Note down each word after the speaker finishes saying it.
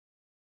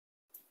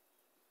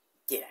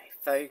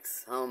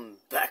Folks, I'm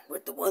back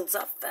with the ones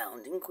I've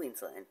found in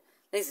Queensland.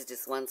 These are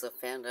just ones I've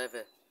found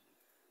over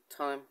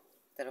time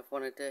that I've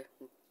wanted to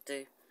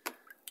do.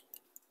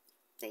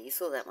 Now you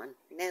saw that one,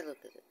 now look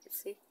at it, you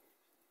see?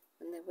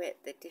 When they're wet,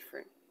 they're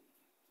different.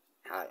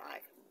 I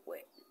like them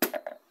wet.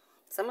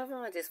 Some of them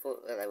I just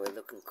thought that they were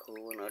looking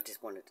cool and I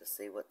just wanted to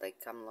see what they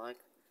come like.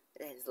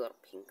 It has a lot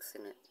of pinks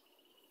in it.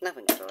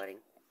 Nothing exciting.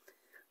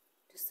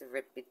 Just a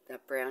red bit, a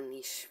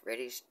brownish,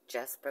 reddish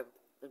jasper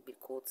with a bit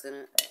of quartz in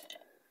it.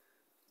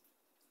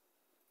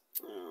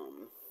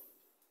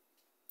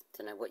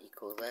 Don't know what you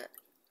call that.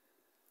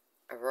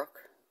 A rock?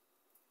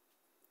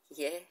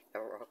 Yeah, a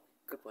rock.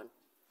 Good one.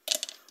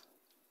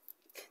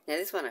 Now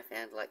this one I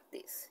found like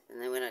this, and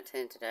then when I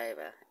turned it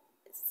over,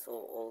 it saw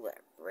all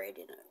that red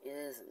in it.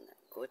 Isn't that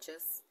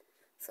gorgeous?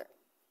 So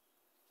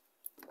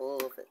all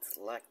of it's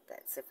like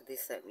that, except for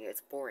this over here.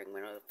 It's boring.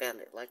 When I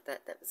found it like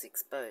that, that was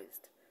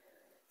exposed.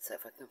 So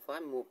if I can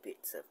find more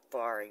bits of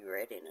fiery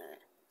red in it,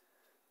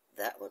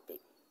 that would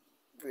be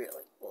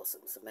really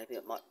awesome. So maybe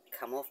it might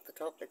come off the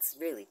top. It's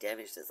really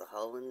damaged. There's a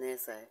hole in there,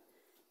 so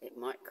it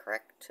might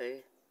crack too.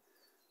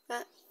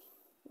 But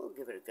we'll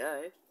give it a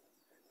go.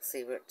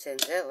 See what it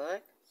turns out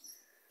like.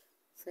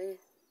 See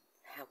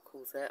how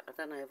cool's that? I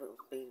don't know if it will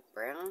be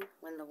brown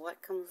when the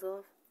white comes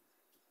off,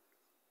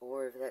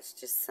 or if that's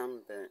just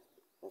sunburnt.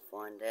 We'll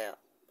find out.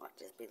 Might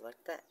just be like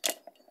that.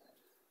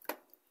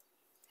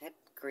 Had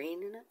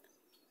green in it.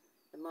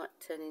 It might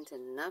turn into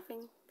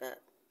nothing,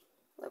 but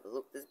we'll have a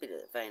look. There's a bit of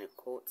a vein of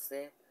quartz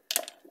there.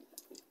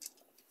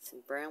 Some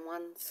brown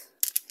ones.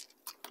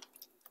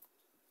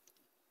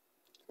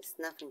 Just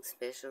nothing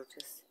special,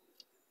 just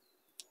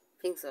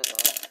things I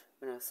liked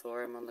when I saw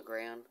them on the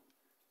ground.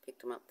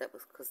 Picked them up, that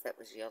was because that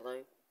was yellow.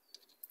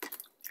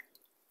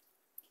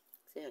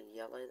 See how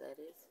yellow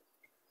that is?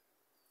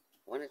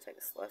 I want to take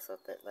a slice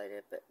off that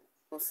later, but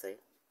we'll see.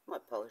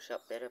 Might polish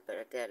up better, but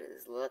I doubt it.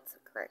 There's lots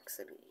of cracks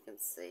in it, you can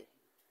see.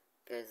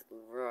 Goes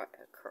right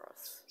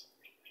across.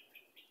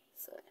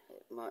 So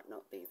it might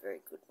not be a very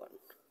good one.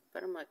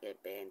 But I might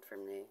get banned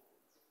from there.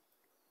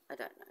 I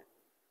don't know.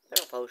 But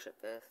I'll polish it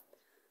first.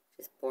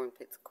 Just boring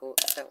bits of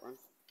quartz, that one.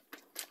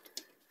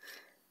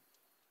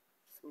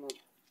 Some more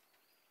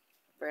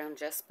brown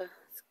jasper.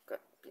 It's got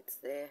bits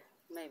there.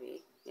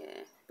 Maybe,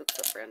 yeah. Looks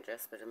like brown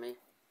jasper to me.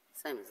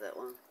 Same as that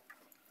one.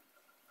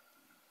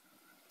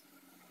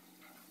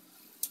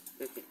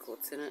 Good bit of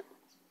quartz in it.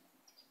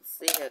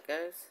 See how it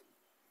goes.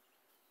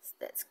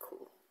 That's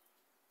cool.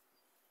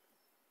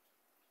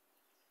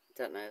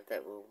 Don't know if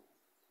that will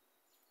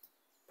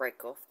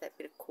break off that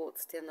bit of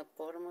quartz down the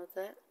bottom of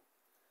that.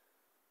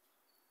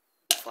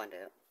 Find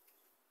out.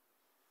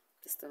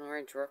 Just an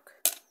orange rock.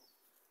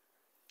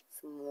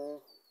 Some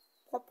more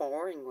quite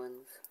boring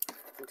ones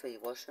until you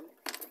wash them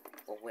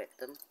or wet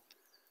them,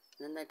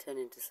 and then they turn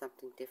into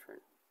something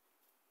different.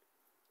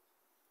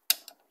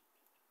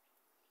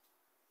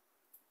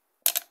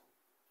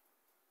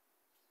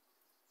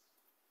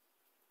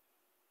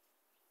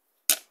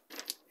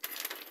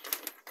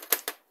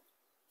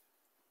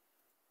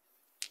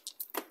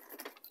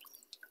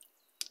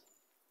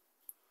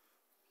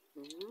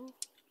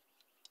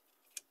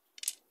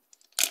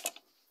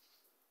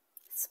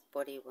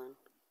 Spotty one.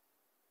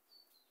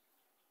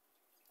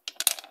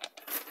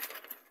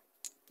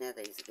 Now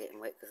these are getting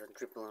wet because I'm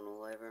dribbling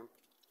all over them.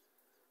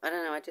 I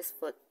don't know, I just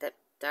thought that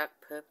dark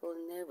purple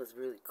in there was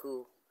really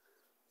cool.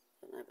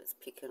 I don't know if it's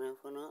picking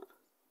up or not.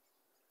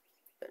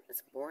 But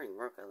it's a boring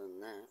rock other than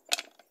that.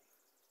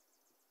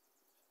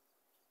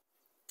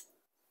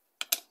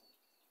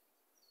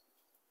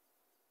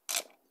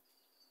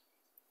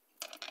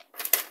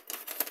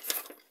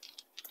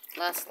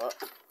 Last lot.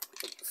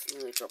 Oops,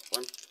 nearly dropped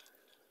one.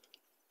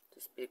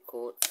 Just a bit of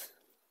quartz.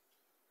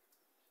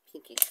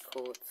 Pinkish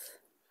quartz.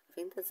 I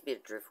think that's a bit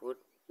of driftwood.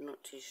 I'm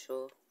not too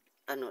sure.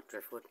 Not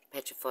driftwood.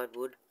 Petrified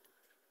wood.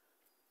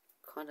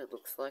 Kind of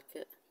looks like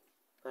it,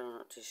 but I'm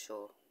not too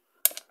sure.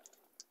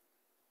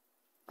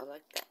 I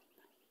like that.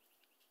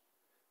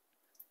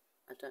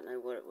 I don't know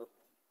what it would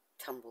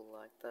tumble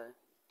like though.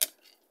 I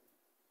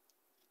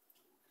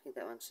think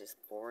that one's just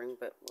boring,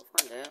 but we'll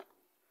find out.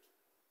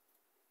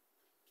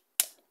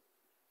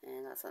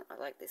 And that's not, I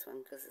like this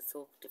one because it's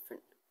all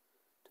different.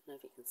 Don't know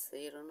if you can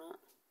see it or not.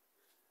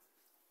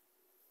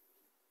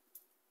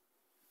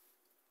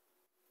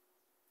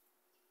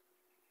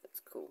 That's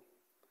cool.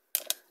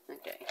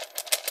 Okay.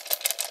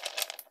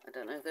 I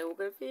don't know if they will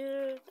go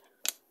fit.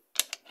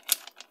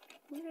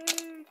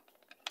 Yay!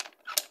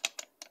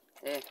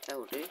 Yeah, that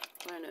will do,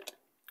 won't it?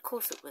 Of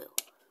course it will.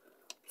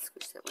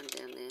 Squish that one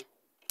down there.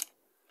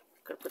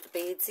 Got to put the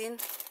beads in.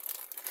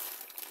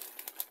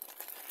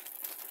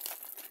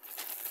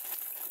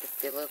 The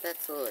filler,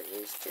 that's all it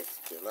is, just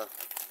filler.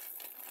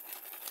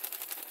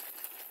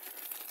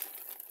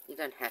 You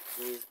don't have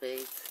to use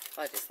beads.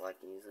 I just like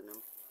using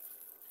them.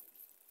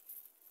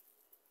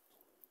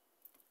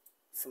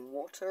 Some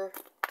water.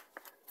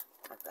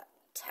 I've got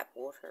tap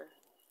water.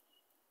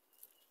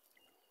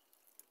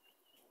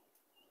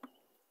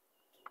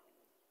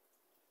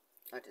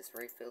 I just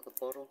refill the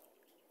bottle.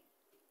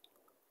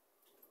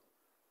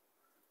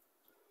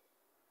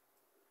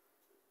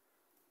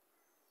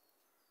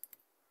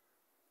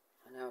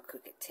 I know I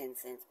could get 10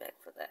 cents back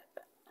for that,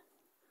 but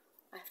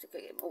I have to go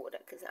get more water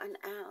because I'm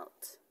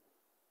out.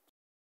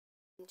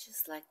 And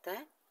just like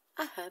that,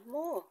 I had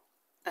more.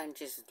 And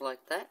just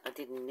like that, I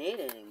didn't need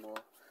any more.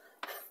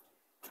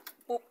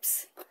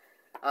 Oops.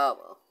 Oh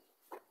well.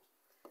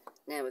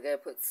 Now we're going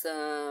to put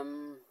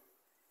some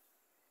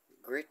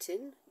grit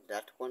in.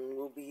 That one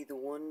will be the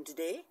one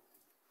today.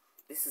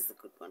 This is the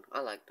good one.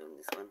 I like doing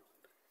this one.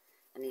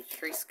 I need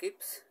 3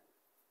 scoops.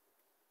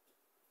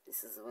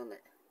 This is the one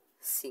that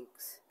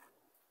sinks.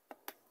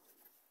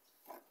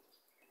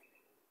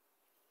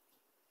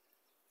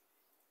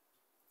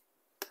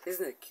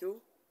 Isn't it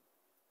cool?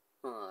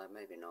 Oh,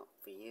 maybe not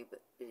for you,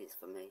 but it is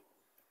for me.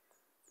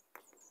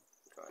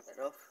 Dry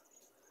that off.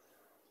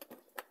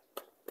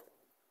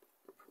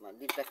 Put my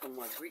lid back on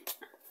my grit.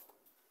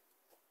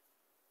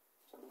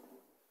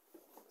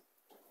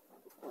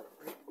 Put my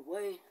grit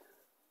away.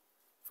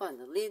 Find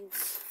the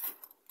lids.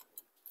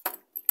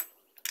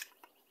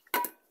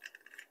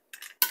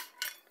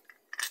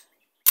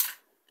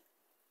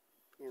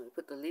 Now we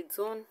put the lids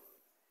on.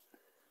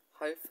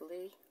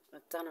 Hopefully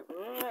I've done it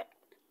right.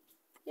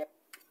 Yep.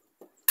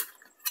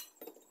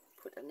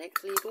 Put the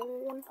next lid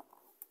on.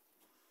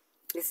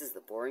 This is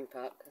the boring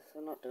part because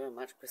I'm not doing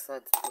much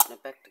besides putting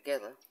it back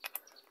together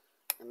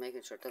and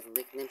making sure it doesn't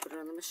leak, and then put it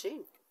on the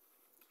machine.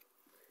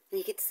 And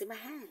you get to see my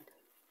hand.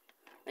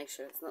 Make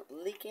sure it's not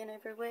leaking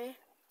everywhere.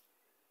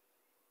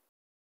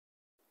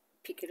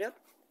 Pick it up.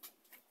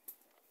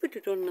 Put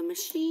it on the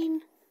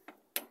machine.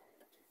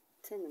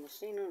 Turn the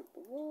machine on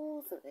the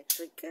wall so it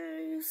actually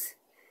goes.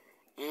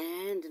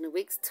 And in a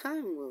week's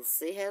time, we'll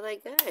see how they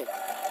go.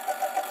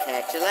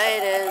 Catch you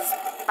later.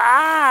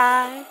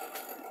 Bye.